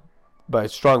by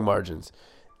strong margins,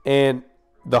 and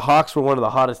the Hawks were one of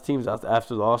the hottest teams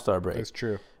after the All-Star break. That's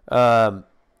true.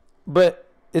 But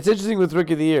it's interesting with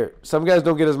Rookie of the Year. Some guys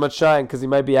don't get as much shine because he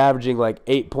might be averaging like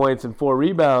 8 points and 4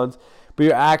 rebounds, but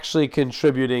you're actually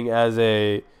contributing as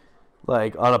on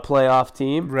a playoff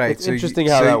team. Right. It's interesting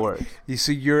how that works.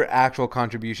 So your actual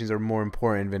contributions are more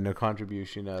important than the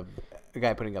contribution of a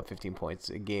guy putting up 15 points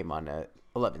a game on a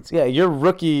 11 seed. Yeah, you're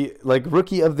Rookie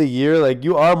of the Year. Like,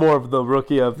 you are more of the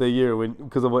Rookie of the Year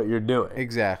because of what you're doing.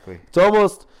 Exactly.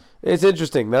 It's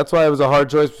interesting. That's why it was a hard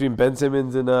choice between Ben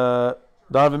Simmons and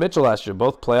Donovan Mitchell last year.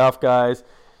 Both playoff guys.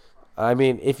 I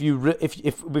mean, if you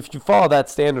follow that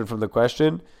standard from the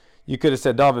question, you could have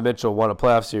said Donovan Mitchell won a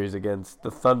playoff series against the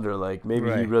Thunder. Like,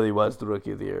 maybe he really was the Rookie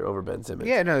of the Year over Ben Simmons.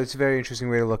 Yeah, no, it's a very interesting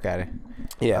way to look at it.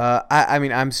 Yeah. I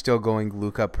mean, I'm still going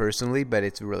Luka personally, but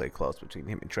it's really close between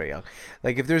him and Trae Young.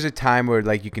 Like, if there's a time where,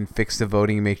 like, you can fix the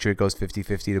voting and make sure it goes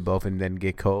 50-50 to both and then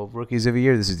get co-rookies of the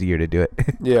year, this is the year to do it.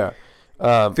 Yeah.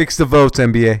 Fix the votes,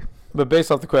 NBA. But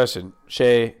based off the question,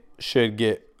 Shea should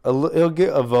get he'll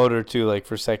get a vote or two, like,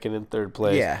 for second and third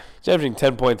place. Yeah. He's averaging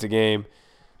 10 points a game,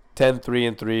 10, 3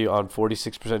 and 3 on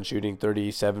 46% shooting,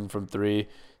 37 from 3.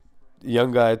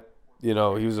 Young guy, he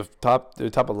was a top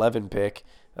 11 pick,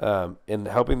 and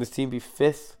helping this team be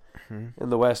 5th in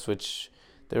the West, which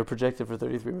they were projected for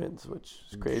 33 wins, which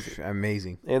is crazy.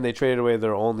 Amazing. And they traded away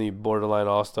their only borderline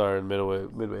all-star in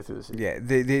midway through the season. Yeah,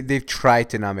 they've tried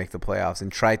to not make the playoffs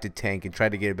and tried to tank and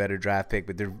tried to get a better draft pick,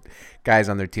 but their guys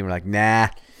on their team are like, nah.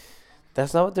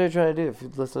 That's not what they're trying to do. If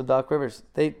you listen to Doc Rivers,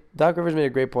 Doc Rivers made a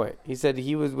great point. He said when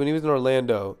he was in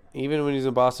Orlando, even when he was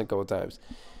in Boston a couple of times,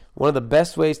 one of the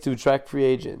best ways to attract free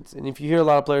agents, and if you hear a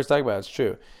lot of players talk about it, it's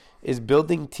true, is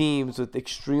building teams with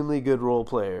extremely good role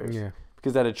players. Yeah.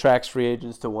 Because that attracts free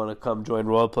agents to want to come join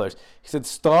role players. He said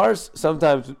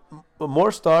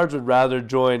more stars would rather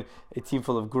join a team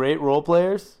full of great role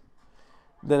players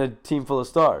than a team full of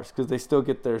stars because they still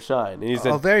get their shine. And he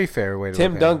said, very fair way to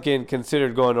Tim look Duncan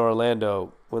considered going to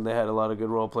Orlando when they had a lot of good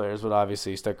role players, but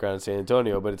obviously he stuck around in San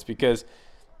Antonio. But it's because,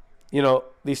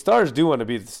 these stars do want to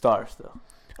be the stars, though.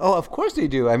 Oh, of course they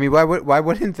do. I mean, why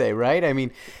wouldn't they, right? I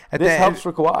mean, this helps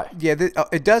for Kawhi. Yeah,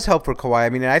 it does help for Kawhi. I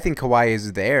mean, I think Kawhi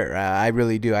is there. I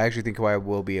really do. I actually think Kawhi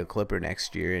will be a Clipper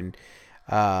next year, and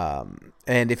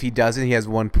if he doesn't, he has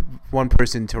one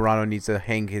person Toronto needs to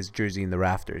hang his jersey in the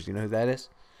rafters. You know who that is?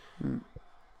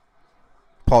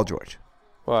 Paul George.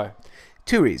 Why?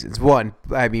 2 reasons. One,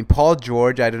 I mean, Paul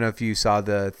George. I don't know if you saw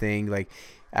the thing like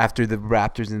after the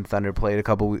Raptors and Thunder played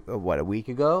a week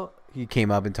ago. He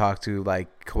came up and talked to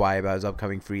Kawhi about his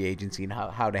upcoming free agency and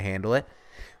how to handle it.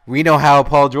 We know how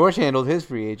Paul George handled his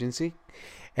free agency.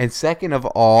 And second of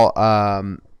all,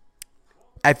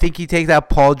 I think he takes that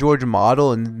Paul George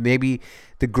model and maybe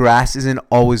the grass isn't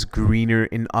always greener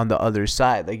on the other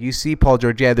side. Like you see Paul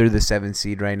George, yeah, they're the 7th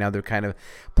seed right now. They're kind of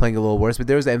playing a little worse, but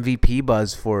there was MVP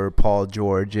buzz for Paul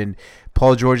George, and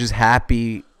Paul George is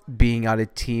happy being on a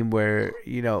team where,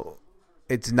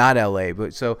 it's not LA,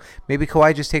 but so maybe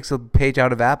Kawhi just takes a page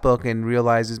out of that book and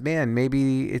realizes, man,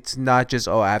 maybe it's not just,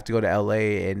 I have to go to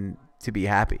LA and to be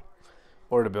happy.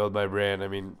 Or to build my brand. I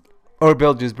mean, or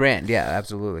build his brand. Yeah,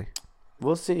 absolutely.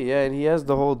 We'll see. Yeah, and he has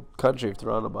the whole country of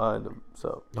Toronto behind him.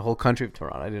 So the whole country of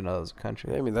Toronto. I didn't know that was a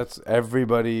country. I mean, that's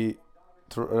everybody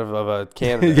of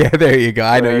Canada. Yeah, there you go.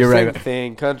 I know you're right. Same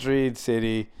thing. Country,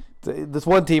 city. There's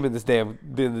one team in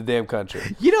the damn country.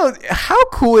 How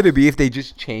cool would it be if they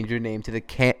just changed their name to the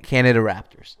Canada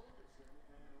Raptors?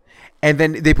 And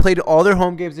then they played all their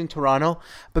home games in Toronto,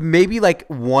 but maybe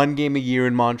one game a year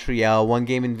in Montreal, one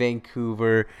game in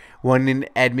Vancouver, one in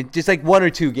Edmonton, just 1 or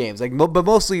 2 games. But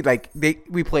mostly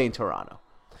we play in Toronto.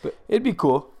 But it'd be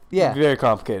cool. Yeah. It'd be very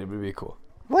complicated, but it'd be cool.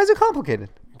 Why is it complicated?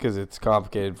 because it's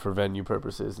complicated for venue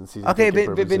purposes and season Okay,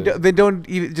 ticket purposes. then don't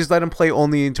even just let them play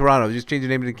only in Toronto. Just change the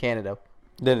name to Canada.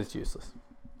 Then it's useless.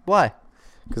 Why?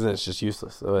 Because then it's just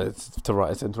useless. So it's in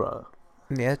Toronto.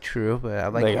 Yeah, true, but I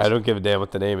Like I don't give a damn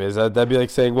what the name is. That'd be like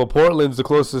saying, well, Portland's the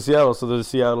closest to Seattle, so they're the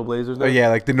Seattle Blazers now. Oh, yeah,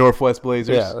 like the Northwest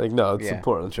Blazers. Yeah, like no, it's the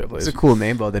Portland Trail Blazers. It's a cool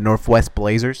name, though, the Northwest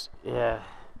Blazers. Yeah,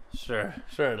 sure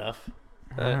enough.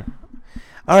 All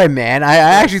right, man.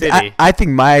 I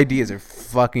think my ideas are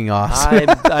fucking awesome.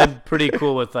 I'm pretty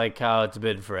cool with like how it's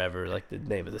been forever, like the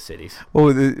name of the cities.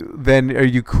 Oh, then are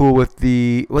you cool with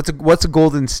the what's a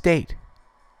Golden State?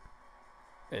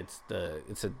 It's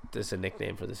a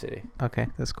nickname for the city. Okay,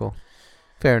 that's cool.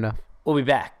 Fair enough. We'll be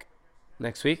back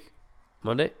next week,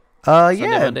 Monday. Sunday,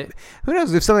 Monday. Who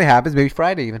knows if something happens? Maybe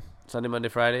Friday even. Sunday, Monday,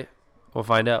 Friday. We'll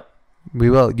find out. We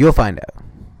will. You'll find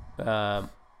out.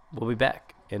 We'll be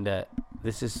back, and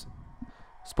this is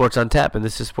Sports on Tap, and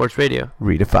this is Sports Radio.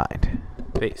 Redefined.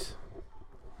 Peace.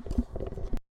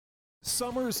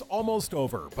 Summer's almost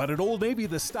over, but at Old Navy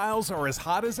the styles are as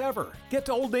hot as ever. Get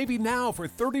to Old Navy now for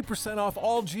 30% off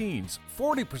all jeans,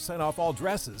 40% off all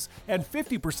dresses, and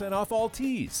 50% off all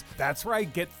tees. That's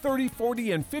right, get 30,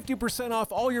 40, and 50%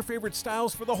 off all your favorite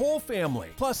styles for the whole family,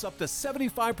 plus up to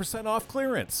 75% off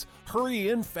clearance. Hurry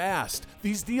in fast.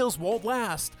 These deals won't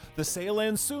last. The sale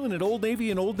ends soon at Old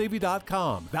Navy and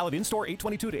OldNavy.com. Valid in-store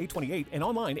 8/22 to 8/28 and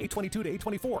online 8/22 to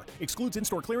 8/24. Excludes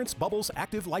in-store clearance, bubbles,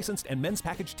 active, licensed, and men's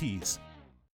package tees.